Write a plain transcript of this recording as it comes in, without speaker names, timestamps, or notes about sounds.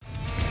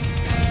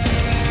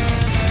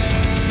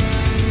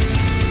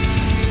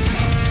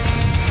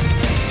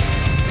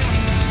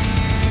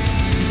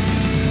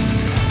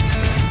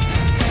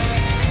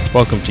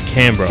Welcome to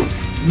Canberra,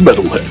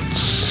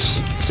 Metalheads.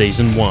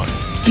 Season 1.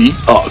 The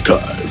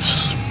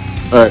Archives.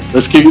 Alright,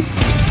 let's kick it.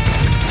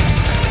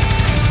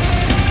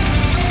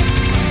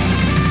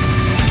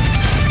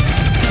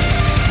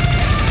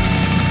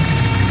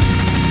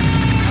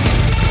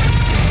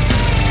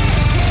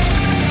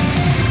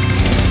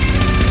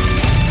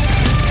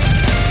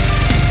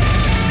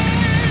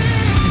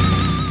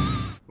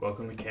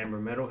 Welcome to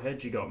Canberra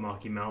Metalheads. You got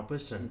Marky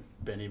Malpas and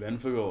Benny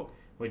Benfagor.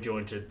 we're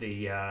joined at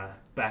the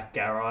back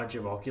garage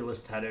of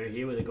Oculus Tattoo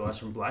here with the guys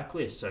from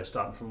Blacklist. So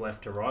starting from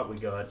left to right, we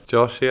got...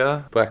 Josh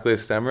here,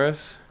 Blacklist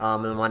Amaris.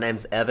 And my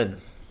name's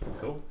Evan.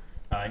 Cool.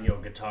 And you're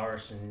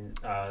guitarist and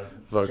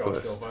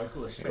Vocalist. Josh, you're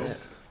vocalist. Cool.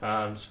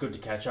 Yeah. It's good to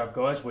catch up,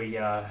 guys. We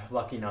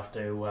lucky enough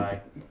to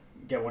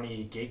get one of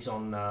your gigs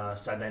on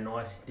Saturday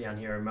night down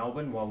here in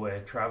Melbourne while we're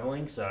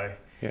travelling. So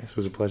Yes, it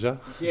was a pleasure.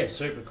 yeah,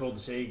 super cool to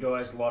see you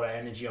guys. A lot of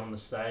energy on the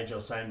stage. I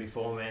was saying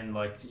before, man,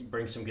 like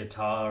bring some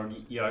guitar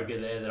yoga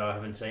there that I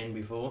haven't seen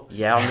before.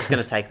 Yeah, I'm just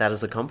going to take that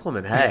as a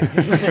compliment,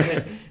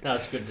 hey. No,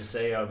 it's good to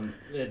see.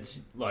 It's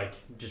like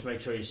just make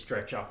sure you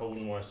stretch up. I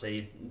wouldn't want to see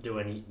you do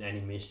any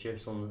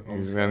mischiefs on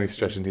He's stage. only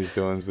stretching his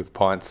doings with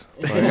pints.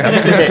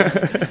 That's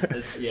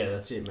it. Yeah,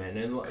 that's it, man.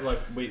 And like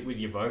with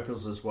your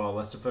vocals as well.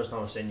 That's the first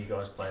time I've seen you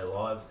guys play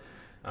live.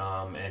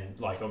 And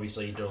like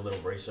obviously you do a little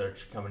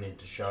reserve coming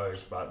into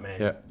shows, but man,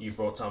 Yeah. you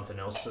brought something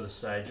else to the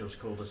stage. It was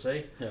cool to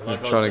see. Yeah, I'm like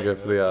I was trying to go saying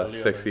for the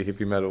earlier, sexy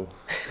hippie metal.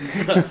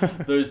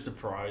 those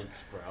surprise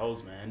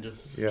growls, man,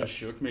 just Yeah.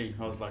 shook me.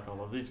 I was like, I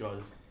love these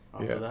guys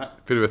after Yeah.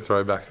 that. Bit of a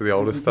throwback to the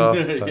older stuff.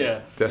 like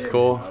Yeah.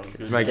 Deathcore. that was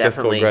good. To make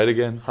Definitely. Deathcore great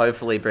again.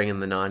 Hopefully bringing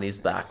the 90s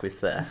back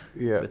with the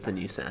Yeah.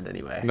 new sound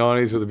anyway.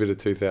 90s with a bit of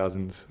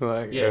 2000s.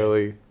 Like Yeah.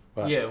 early.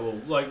 But Yeah, well,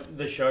 like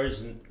the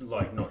show's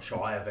like not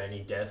shy of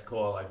any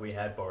deathcore. Like we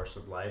had Boris the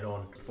Blade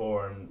on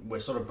before, and we're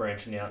sort of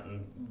branching out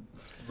and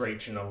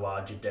reaching a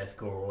larger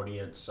deathcore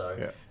audience. So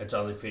Yeah. it's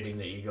only fitting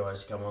that you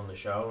guys come on the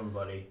show and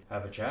bloody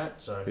have a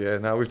chat. So yeah,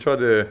 no, we've tried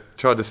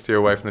to steer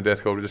away from the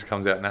deathcore, but it just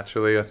comes out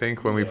naturally, I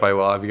think. When we Yeah. play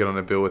live, you get on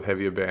a bill with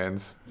heavier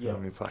bands. Yeah,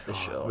 And it's like, for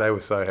sure. they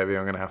were so heavy,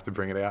 I'm going to have to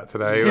bring it out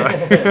today.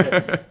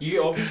 Like,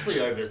 you obviously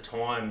over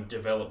time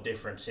develop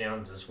different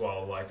sounds as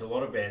well. Like a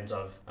lot of bands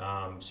I've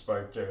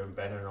spoke to, and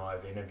Ben and I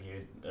have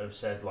interviewed, have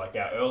said like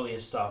our earlier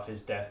stuff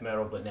is death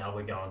metal, but now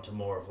we're going to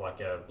more of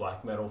like a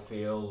black metal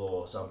feel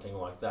or something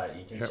like that.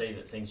 You can Yep. see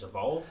that things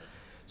evolve.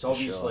 So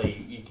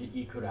obviously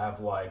you could have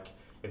like,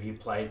 if you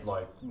played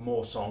like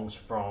more songs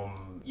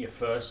from your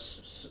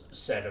first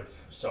set of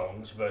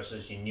songs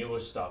versus your newer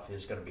stuff,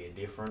 there's going to be a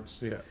difference.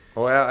 yeah.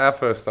 Well, our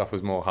first stuff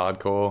was more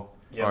hardcore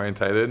Yep.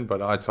 orientated,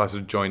 but I sort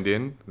of joined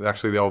in.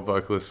 Actually, the old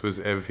vocalist was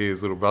Ev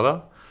here's little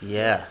brother.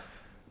 Yeah.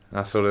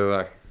 And I sort of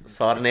like,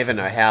 So I don't even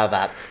know how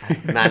that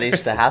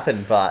managed to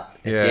happen, but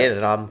it Yeah. did,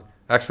 and I'm...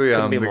 actually,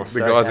 Couldn't be the more guys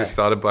stoked, who eh?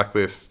 started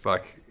Blacklist,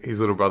 like his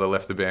little brother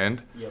left the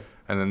band, Yep.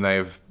 and then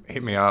they've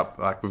hit me up.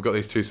 Like, we've got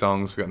these 2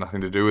 songs, we've got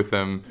nothing to do with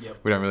them. Yep.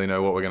 We don't really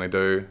know what we're going to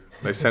do.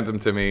 They sent them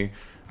to me.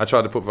 I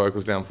tried to put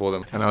vocals down for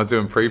them, and I was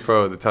doing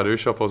pre-pro at the tattoo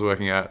shop I was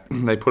working at.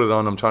 They put it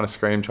on, I'm trying to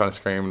scream,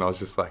 and I was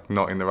just like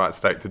not in the right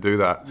state to do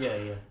that. Yeah,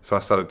 yeah. So I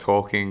started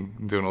talking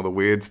and doing all the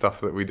weird stuff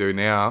that we do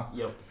now.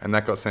 Yep. And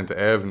that got sent to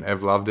Ev, and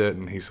Ev loved it,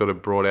 and he sort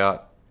of brought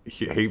out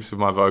heaps of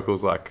my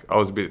vocals. Like, I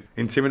was a bit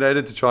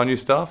intimidated to try new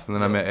stuff, and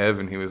then I met Ev,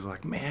 and he was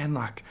like, man,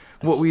 like,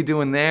 what were you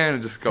doing there? And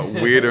it just got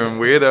weirder and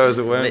weirder as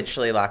it went.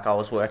 Literally, like, I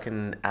was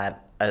working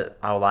at...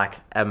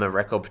 I'm a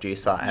record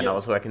producer, and Yeah. I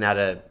was working at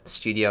a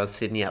studio in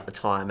Sydney at the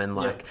time, and,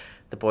 like... Yeah.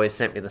 The boys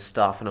sent me the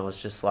stuff, and I was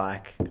just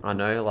like, I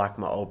know, like,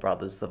 my old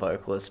brother's the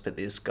vocalist, but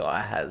this guy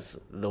has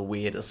the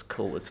weirdest,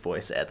 coolest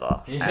voice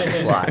ever. And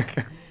it's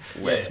like,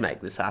 let's Yeah.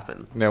 make this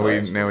happen. Now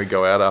So- we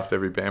go out after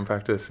every band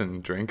practice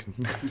and drink.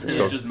 And It's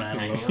talk. just man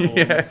Hang on out. the floor.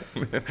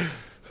 Yeah.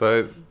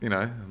 So, you know,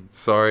 I'm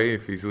sorry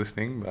if he's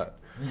listening, but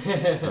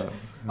it's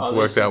Oh,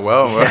 worked listen out to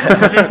well.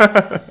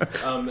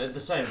 At the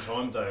same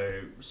time,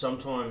 though,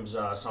 sometimes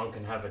someone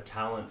can have a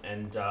talent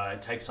and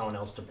it takes someone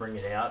else to bring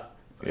it out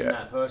in Yeah.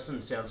 that person.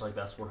 It sounds like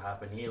that's what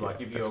happened here.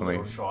 Like, if you're definitely. a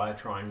little shy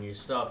trying new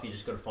stuff, you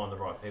just got to find the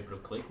right people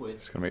to click with.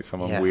 Just gonna meet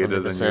someone Yeah, weirder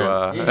than you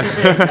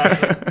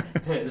 100%.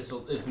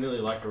 are. It's nearly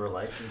like a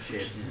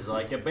relationship.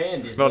 Like, a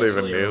band It's is not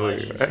even literally a nearly.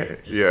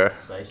 relationship. Just Yeah,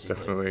 basically.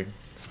 definitely.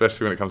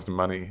 Especially when it comes to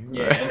money.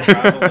 Yeah, and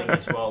traveling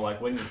as well. Like,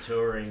 when you're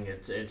touring,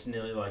 it's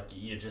nearly like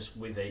you're just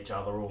with each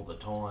other all the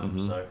time.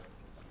 Mhm. So,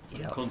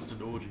 Yeah.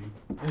 Constant orgy.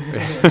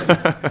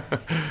 yeah,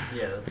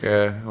 that's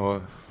Yeah,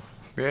 well,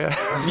 yeah.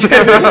 I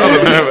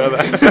don't know about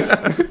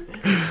that.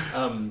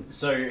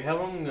 So how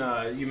long,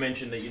 you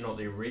mentioned that you're not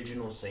the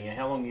original singer,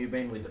 how long have you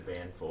been with the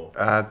band for?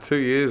 2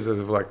 years as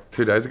of like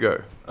 2 days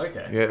ago.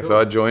 Okay, Yeah, cool. so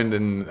I joined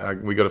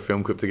and we got a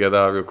film clip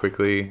together real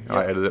quickly. I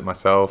Yep. edited it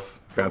myself,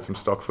 found some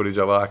stock footage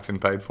I liked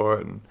and paid for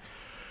it, and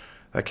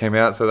that came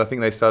out. So I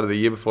think they started the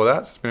year before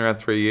that, so it's been around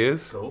 3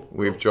 years. Cool,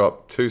 We've cool.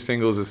 dropped 2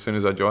 singles as soon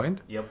as I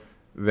joined. Yep.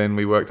 Then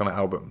we worked on an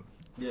album.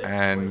 Yeah,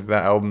 And sweet.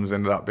 that album's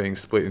ended up being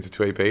split into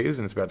 2 EPs,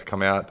 and it's about to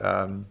come out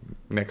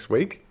next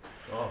week.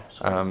 Oh,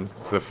 sweet.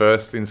 It's the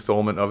first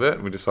installment of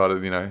it. We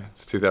decided,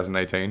 it's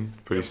 2018.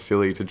 Pretty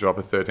silly to drop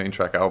a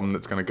 13-track album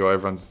that's going to go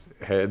over everyone's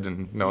head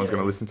and no one's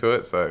going to listen to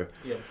it. So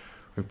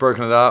we've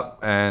broken it up,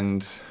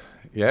 and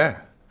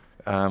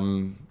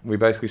we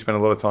basically spent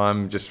a lot of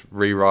time just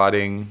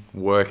rewriting,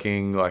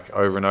 working like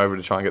over and over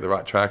to try and get the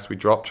right tracks. We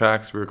dropped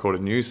tracks, we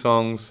recorded new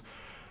songs.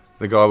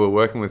 The guy we're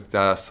working with,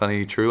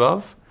 Sonny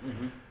Truelove,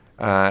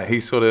 he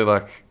sort of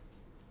like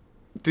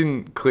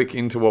didn't click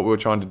into what we were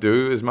trying to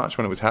do as much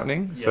when it was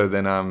happening. So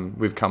then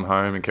we've come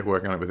home and kept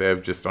working on it with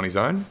Ev just on his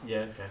own. Yeah,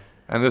 okay.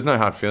 And there's no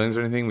hard feelings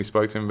or anything. We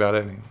spoke to him about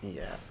it.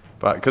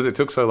 But because it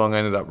took so long, I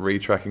ended up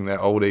retracking that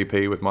old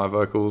EP with my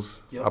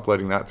vocals,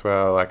 uploading that to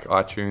our like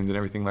iTunes and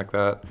everything like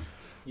that.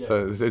 Yep.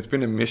 So it's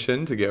been a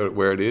mission to get it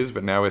where it is,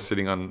 but now we're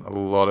sitting on a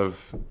lot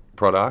of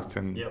product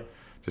and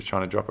just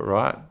trying to drop it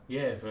right.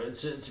 Yeah, but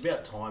it's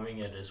about timing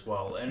it as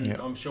well, and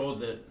I'm sure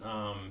that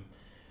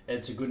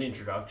it's a good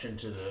introduction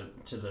to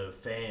the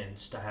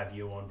fans to have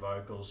you on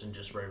vocals and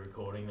just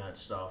re-recording that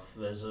stuff.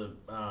 There's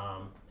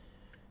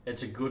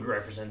it's a good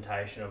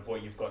representation of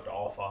what you've got to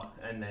offer,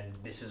 and then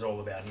this is all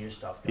about new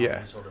stuff,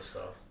 sort of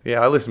stuff. Yeah,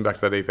 I listened back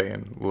to that EP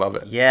and love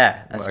it.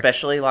 Yeah,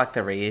 especially like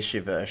the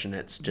reissue version.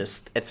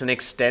 It's an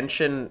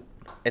extension.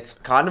 It's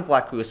kind of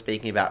like we were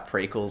speaking about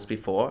prequels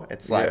before.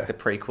 It's like the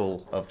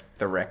prequel of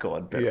the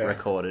record, but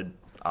recorded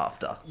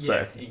after.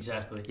 So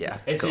exactly. Yeah,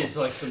 it's cool. Just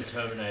like some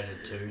Terminator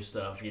 2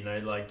 stuff,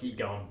 like you're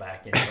going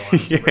back in time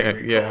to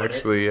re-record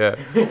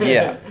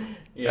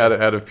it.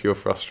 Out of pure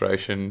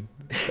frustration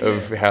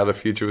of how the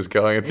future was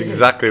going, it's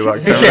exactly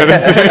like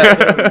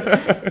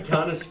Terminator 2. You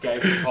can't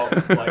escape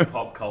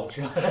pop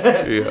culture.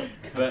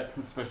 But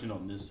especially not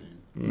in this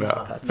scene.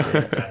 No, that's it.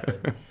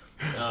 Exactly.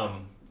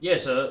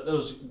 So that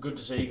was good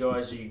to see you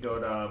guys. You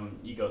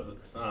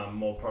got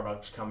more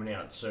products coming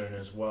out soon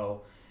as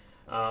well.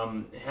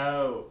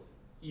 How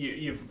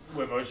we've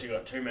obviously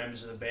got two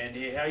members of the band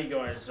here. How you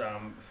guys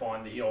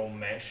find that you all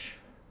mesh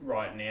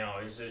right now?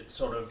 Is it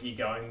sort of you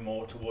going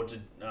more towards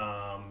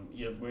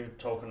we're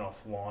talking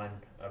offline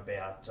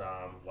about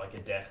like a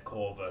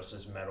deathcore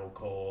versus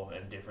metalcore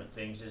and different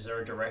things. Is there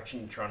a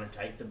direction you're trying to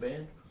take the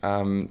band?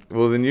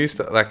 Well, the new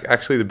stuff, like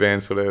actually the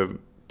band's sort of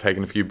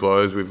taken a few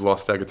blows. We've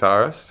lost our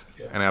guitarist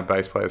and our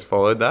bass player's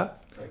followed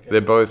that. Okay.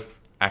 They're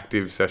both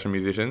active session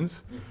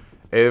musicians.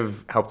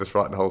 Ev helped us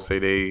write the whole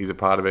CD. He's a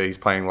part of it. He's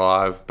playing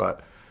live,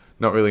 but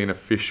not really an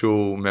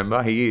official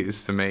member. He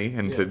is to me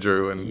and to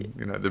Drew and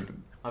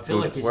I feel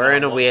like we're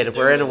in a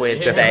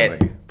weird state.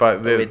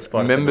 But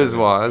the members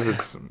wise,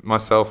 it's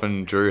myself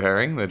and Drew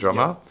Herring, the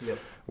drummer. Yep.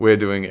 We're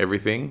doing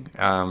everything.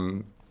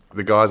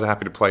 The guys are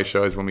happy to play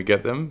shows when we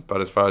get them, but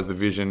as far as the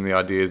vision, the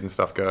ideas and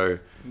stuff go,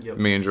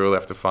 me and Drew will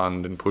have to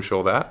fund and push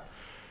all that.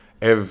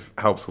 Ev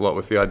helps a lot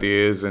with the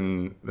ideas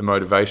and the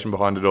motivation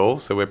behind it all.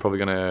 So we're probably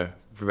going to,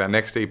 for our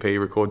next EP,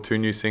 record 2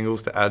 new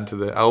singles to add to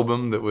the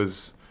album that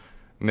was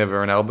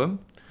never an album.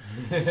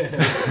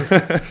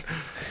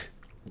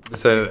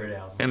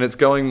 And it's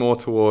going more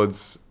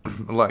towards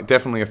like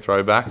definitely a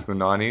throwback to the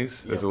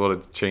 90s. There's a lot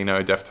of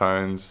Chino,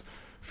 Deftones,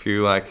 a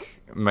few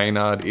like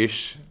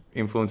Maynard-ish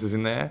influences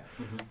in there.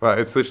 But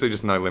it's literally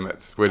just no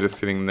limits. We're just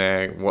sitting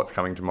there, what's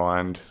coming to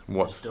mind,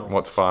 what's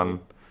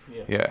fun.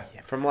 Yeah.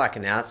 From like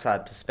an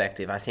outside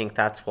perspective, I think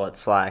that's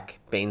what's like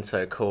been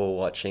so cool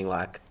watching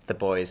like the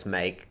boys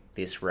make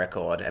this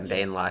record and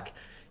being like,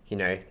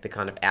 the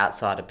kind of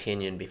outside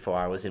opinion before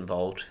I was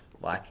involved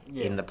like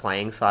in the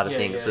playing side of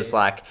things was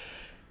like,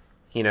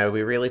 we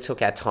really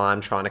took our time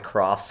trying to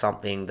craft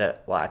something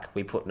that like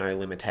we put no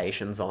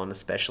limitations on,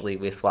 especially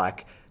with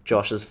like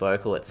Josh's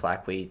vocal. It's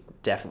like we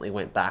definitely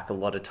went back a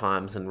lot of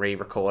times and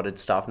re-recorded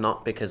stuff,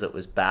 not because it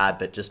was bad,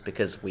 but just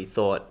because we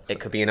thought it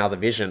could be another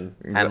vision.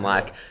 And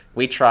like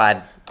we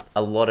tried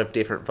a lot of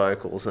different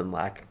vocals, and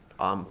like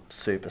I'm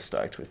super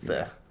stoked with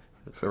the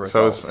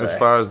results. So as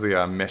far as the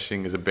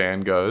meshing as a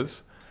band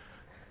goes,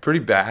 pretty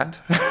bad.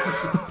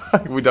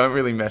 We don't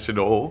really mesh at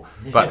all,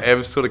 but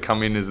Ev's sort of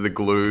come in as the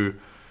glue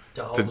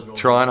to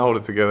try and hold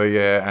it together,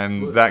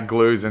 and that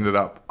glue's ended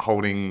up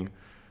holding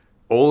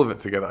all of it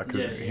together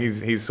because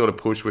he's sort of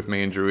pushed with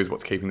me and Drew is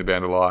what's keeping the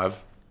band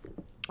alive.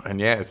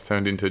 And it's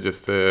turned into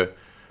just a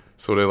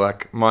sort of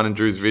like mine and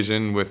Drew's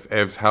vision with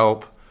Ev's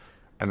help,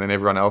 and then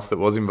everyone else that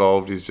was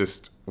involved is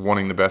just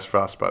wanting the best for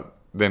us, but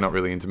they're not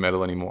really into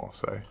metal anymore.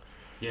 So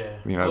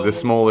the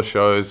smaller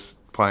shows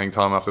playing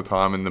time after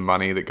time and the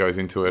money that goes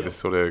into it has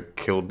sort of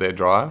killed their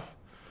drive.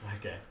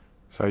 Okay.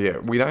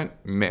 So we don't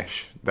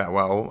mesh that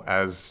well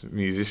as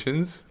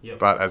musicians,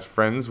 but as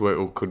friends,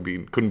 couldn't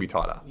be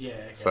tighter. Yeah.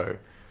 Okay. So.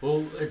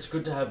 Well, it's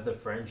good to have the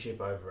friendship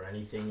over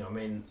anything. I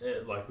mean,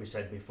 like we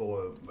said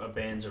before, a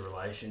band's a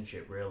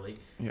relationship, really.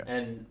 Yeah.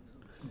 And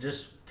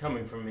just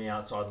coming from the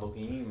outside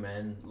looking in,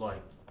 man,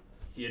 like,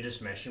 you're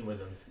just meshing with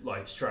them,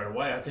 like, straight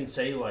away. I can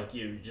see, like,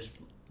 you just,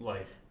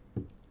 like,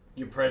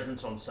 your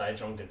presence on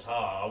stage on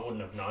guitar, I wouldn't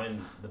have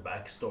known the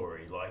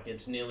backstory. Like,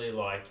 it's nearly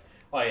like,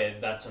 oh, yeah,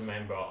 that's a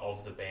member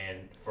of the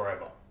band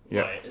forever.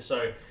 Yeah. Like,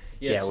 so,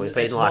 we've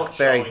been, it's like, not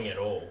showing at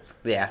all.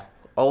 Yeah.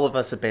 All of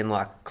us have been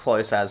like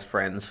close as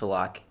friends for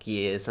like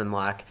years, and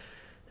like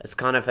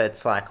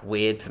it's like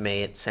weird for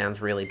me. It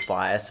sounds really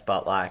biased,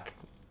 but like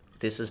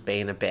this has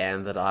been a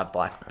band that I've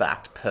like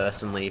backed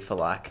personally for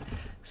like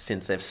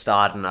since they've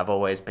started, and I've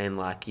always been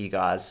like, you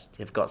guys,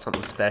 you've got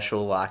something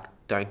special, like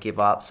don't give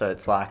up. So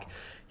it's like,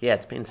 yeah,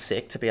 it's been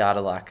sick to be able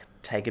to like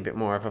take a bit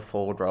more of a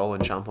forward role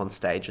and jump on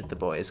stage with the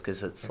boys,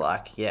 because it's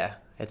like, yeah,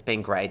 it's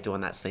been great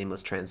doing that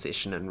seamless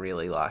transition and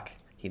really like,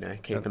 you know,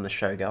 keeping the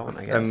show going,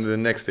 I guess. And the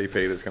next EP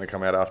that's going to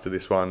come out after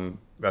this one,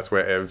 that's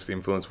where Ev's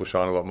influence will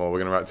shine a lot more. We're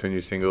going to write 2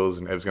 new singles,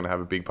 and Ev's going to have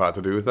a big part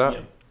to do with that.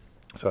 Yep.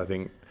 So I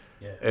think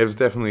Yeah. Ev's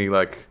definitely,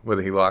 like,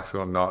 whether he likes it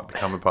or not,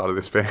 become a part of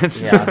this band.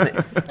 Yeah, I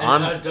think,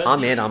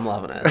 I'm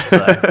loving it.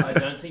 So. I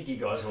don't think you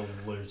guys will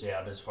lose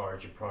out as far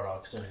as your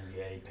products and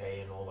your EP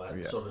and all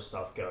that sort of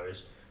stuff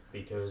goes,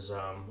 because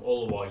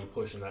all the while you're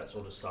pushing that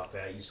sort of stuff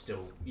out, you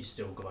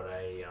still got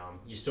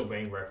you're still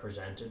being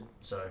represented.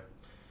 So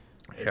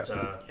it's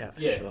Sure.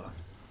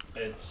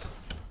 it's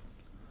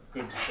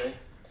good to see.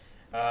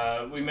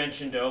 We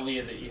mentioned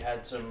earlier that you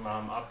had some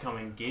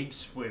upcoming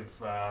gigs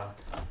with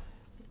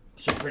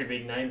some pretty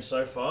big names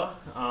so far.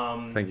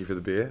 Thank you for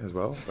the beer as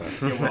well.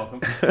 You're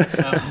welcome.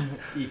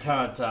 You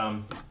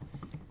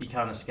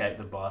can't escape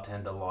the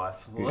bartender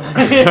life.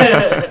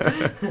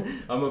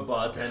 I'm a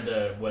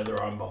bartender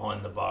whether I'm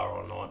behind the bar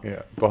or not.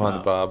 Yeah, behind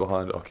the bar,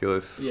 behind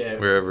Oculus, Yeah,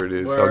 wherever it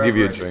is. I'll give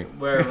you a drink.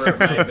 Wherever it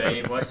may be.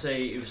 If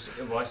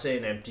I see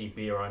an empty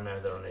beer, I know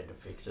that I need to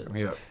fix it.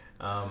 Yeah.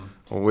 Um,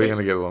 Well, we're going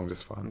to get along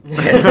just fine.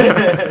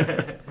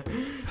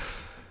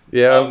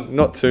 Yeah,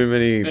 not too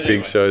many big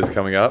anyway. shows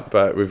coming up,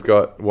 but we've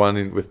got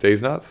one with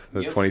D's Nuts,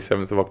 the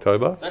 27th of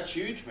October. That's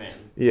huge, man.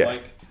 Yeah.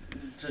 Like,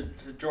 to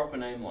drop a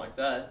name like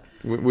that.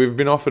 We've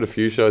been offered a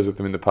few shows with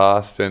them in the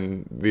past,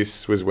 and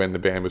this was when the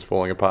band was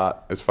falling apart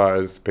as far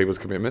as people's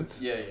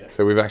commitments. Yeah.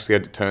 So we've actually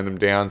had to turn them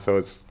down, so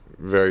it's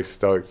very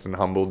stoked and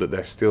humbled that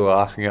they're still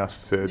asking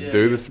us to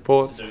do the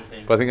supports. To do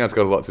things. But I think that's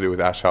got a lot to do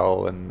with Ash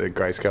Hull and the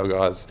Grayscale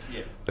guys.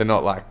 Yeah. They're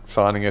not like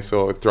signing us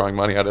or throwing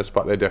money at us,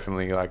 but they're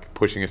definitely like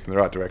pushing us in the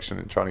right direction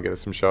and trying to get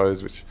us some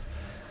shows, which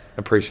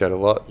I appreciate a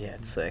lot. Yeah,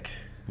 it's sick.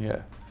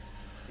 Yeah.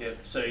 Yeah,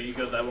 so you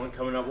got that one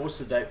coming up. What's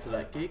the date for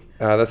that gig?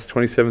 That's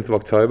 27th of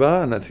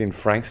October, and that's in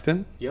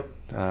Frankston. Yep.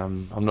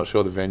 I'm not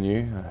sure the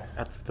venue.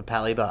 That's the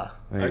Pally Bar.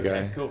 There you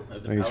Okay, go. cool.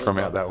 At the He's Pally from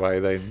Bar. out that way.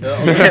 They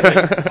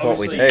That's what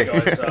we obviously do. you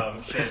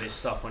guys share this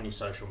stuff on your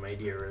social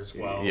media as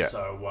well. Yeah.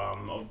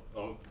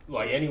 So,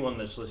 like anyone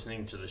that's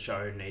listening to the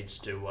show needs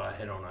to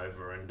head on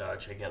over and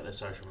check out their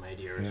social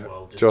media as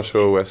well. Just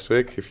Joshua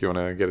Westwick, if you want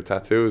to get a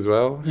tattoo as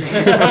well. You want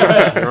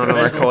to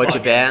May as well record plug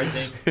your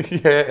bands?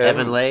 everything. Yeah,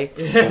 Evan Lee.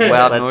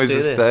 Wow, let's Noise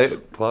do this.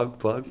 Estate.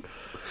 Plug.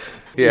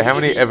 Yeah, how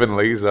many Evan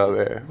Lees are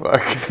there?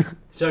 Like,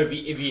 So if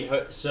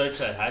you search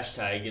that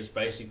hashtag, it's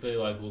basically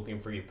like looking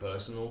for your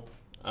personal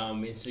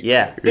Instagram.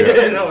 Yeah. Yeah.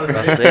 You know what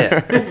I That's mean?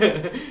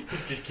 it.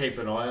 Just keep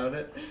an eye on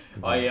it.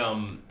 I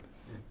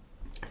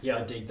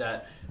dig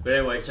that. But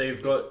anyway, so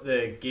you've got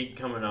the gig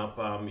coming up.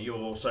 You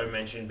also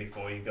mentioned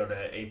before you got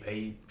an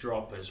EP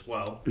drop as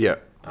well. yeah.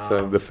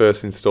 So the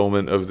first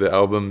installment of the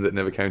album that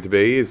never came to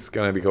be is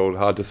going to be called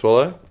Hard to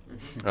Swallow.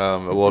 A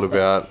lot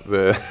about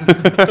the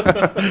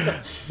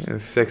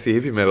sexy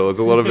hippie metal. It's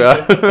a lot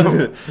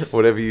about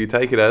whatever you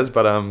take it as.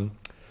 But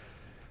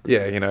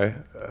yeah, you know.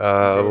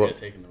 Sure, get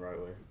taken the right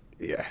way.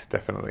 Yeah,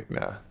 definitely.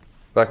 Nah.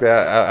 Like our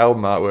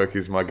album artwork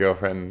is my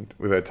girlfriend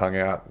with her tongue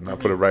out, and I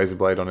put a razor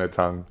blade on her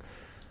tongue.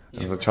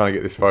 And I was trying to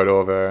get this photo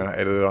of her, and I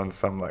edited it on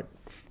some like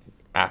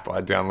app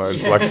I downloaded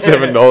for like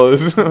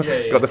 $7.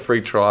 Yeah. Got the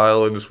free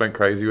trial and just went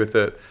crazy with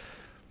it.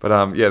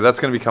 But yeah,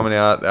 that's going to be coming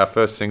out. Our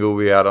first single will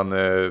be out on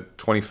the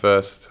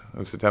 21st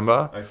of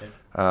September.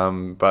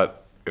 Okay.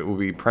 But it will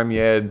be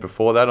premiered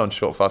before that on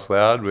Short Fast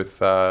Loud with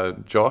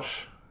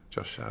Josh.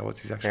 Josh, what's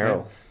his actual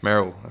name?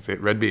 Merrill. That's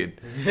it.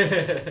 Redbeard.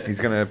 He's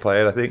going to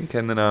play it, I think.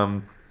 And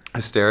then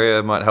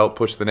Hysteria might help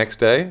push the next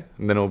day.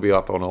 And then it'll be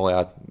up on all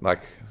our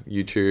like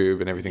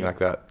YouTube and everything like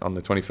that on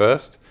the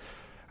 21st.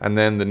 And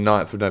then the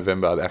 9th of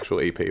November, the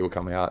actual EP will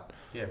come out.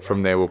 Yeah. Right.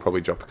 From there, we'll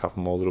probably drop a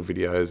couple more little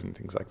videos and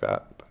things like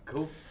that.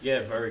 Cool.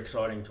 Yeah, very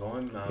exciting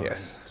time.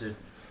 Yes. To,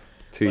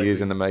 2 Like years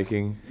we- in the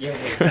making. yeah,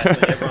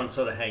 exactly. Everyone's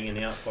sort of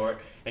hanging out for it.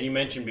 And you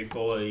mentioned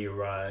before your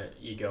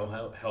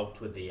girl helped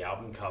with the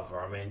album cover.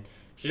 I mean,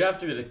 she'd have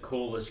to be the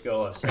coolest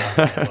girl I've seen.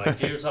 Man. Like,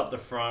 she was up the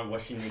front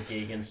watching the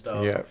gig and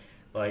stuff. Yeah.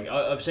 Like,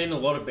 I've seen a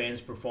lot of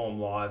bands perform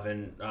live,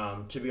 and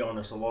to be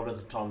honest, a lot of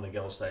the time the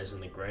girl stays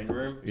in the green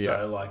room.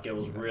 Yeah. So, like, it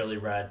was really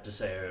rad to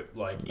see her,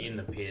 like, in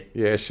the pit.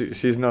 Yeah,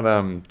 she's not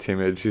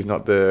timid. She's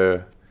not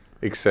the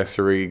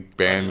accessory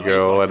band I just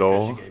girl liked at it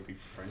 'cause all. She gave me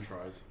French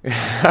fries.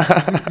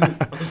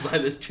 I was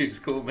like, this chick's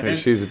cool, man.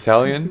 She's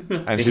Italian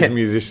and she's a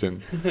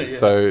musician. Yeah.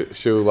 So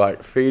she'll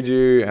like feed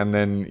you and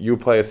then you'll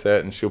play a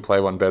set and she'll play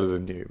one better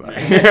than you. Like,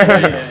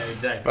 Yeah,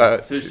 exactly.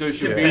 but So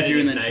she'll Yeah. feed you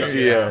and then shut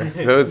you yeah, down.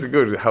 there was a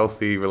good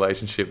healthy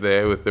relationship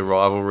there with the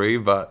rivalry,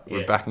 but Yeah.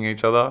 we're backing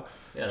each other.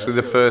 Yeah, She was that's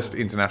the really first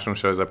cool. international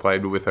shows I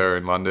played with her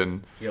in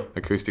London, Yep.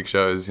 acoustic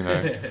shows, you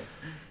know.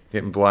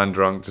 getting blind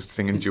drunk, just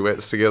singing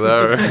duets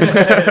together.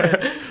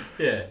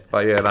 Yeah.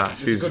 But yeah, nah,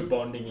 It's a she's good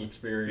bonding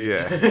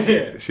experience.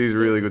 yeah, she's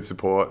really good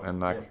support, and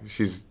like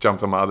she's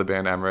jumped on my other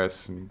band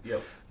Amorous and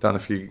Yep. done a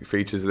few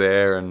features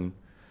there, and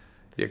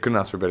yeah, couldn't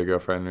ask for a better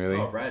girlfriend really.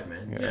 Oh, rad,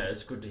 man. Yeah. Yeah,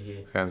 it's good to hear.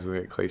 Sounds a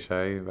bit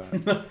cliche,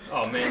 but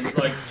Oh, man,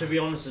 like, to be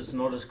honest, it's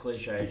not as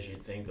cliche as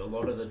you'd think. A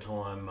lot of the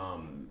time,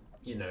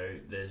 you know,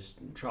 there's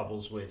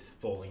troubles with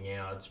falling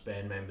outs,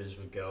 band members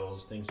with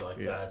girls, things like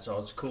that. So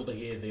it's cool to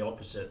hear the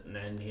opposite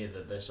and hear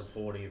that they're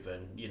supportive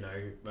and, you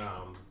know,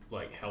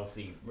 like,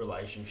 healthy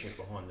relationship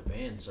behind the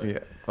band. So yeah,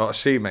 well,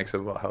 she makes it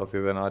a lot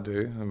healthier than I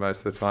do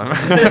most of the time.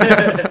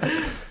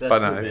 that's But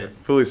good, no, man.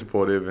 fully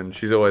supportive, and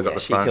she's always up Yeah,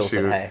 the she front. kills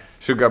it, hey.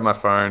 She'll grab my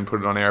phone,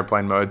 put it on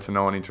airplane mode so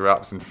no one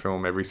interrupts, and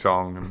film every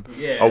song. And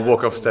Yeah, I'll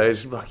walk that's off cool. stage,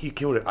 she'll be like, "You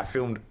killed it! I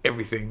filmed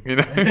everything." You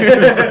know?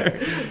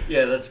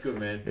 Yeah, that's good,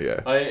 man.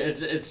 Yeah.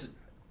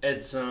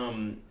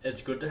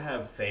 It's good to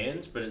have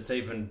fans, but it's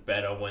even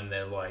better when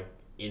they're like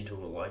into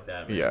it like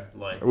that. Man. Yeah.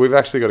 Like, We've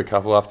actually got a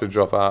couple after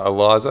drop.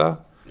 Eliza,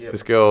 Yep.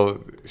 this girl,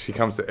 she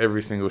comes to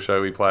every single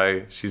show we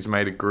play. She's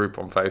made a group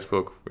on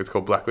Facebook. It's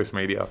called Blacklist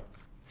Media.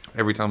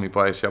 Every time we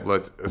play, she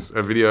uploads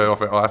a video off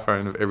her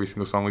iPhone of every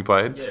single song we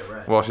played. Yeah,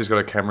 right. While she's got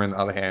a camera in the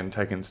other hand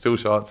taking still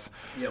shots.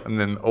 Yep. And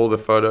then all the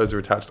photos are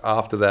attached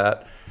after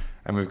that.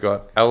 And we've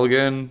got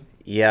Elgin.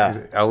 Is Yeah.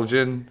 it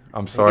Elgin?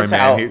 I'm sorry, it's man.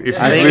 Al- If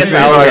I he's think it's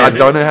listening, like, I Elgin.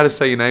 don't know how to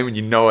say your name, and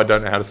you know I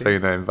don't know how to say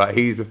your name, but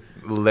he's a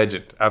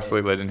legend,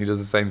 absolute legend. He does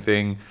the same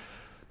thing.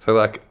 So,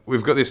 like,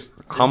 we've got this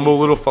humble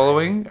little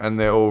following, and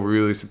they're all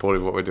really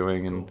supportive of what we're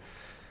doing, and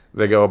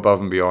they go above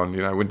and beyond.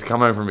 You know, when to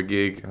come home from a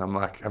gig, and I'm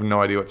like, I have no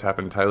idea what's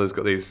happened. Taylor's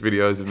got these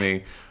videos of me,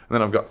 and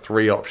then I've got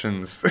 3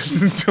 options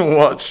to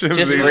watch. of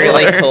Just these,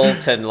 really like- cool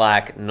to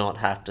like not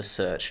have to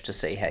search to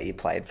see how you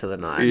played for the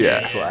night. Yeah.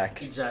 It's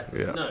like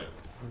exactly. Yeah. No.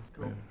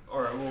 Cool.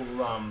 All right.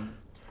 Well,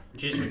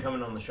 cheers for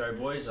coming on the show,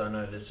 boys. I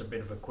know this is a bit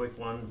of a quick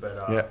one, but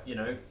Yeah. you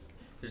know,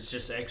 it's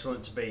just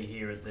excellent to be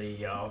here at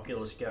the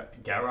Oculus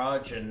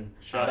Garage and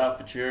Shout out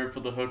for cheering for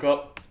the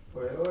hookup.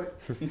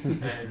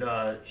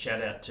 and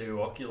shout out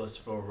to Oculus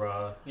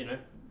for you know,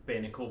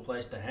 being a cool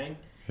place to hang.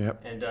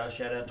 Yep. And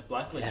shout out to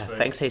Blacklist yeah, for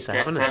thanks heaps for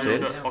having us, Tell me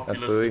dude. that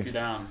Oculus Absolutely. took you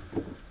down.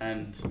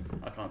 And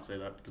I can't say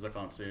that because I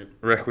can't see it.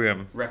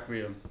 Requiem.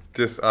 Requiem.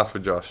 Just ask for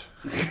Josh.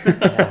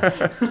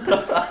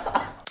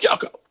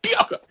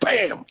 Bianca,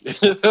 bam!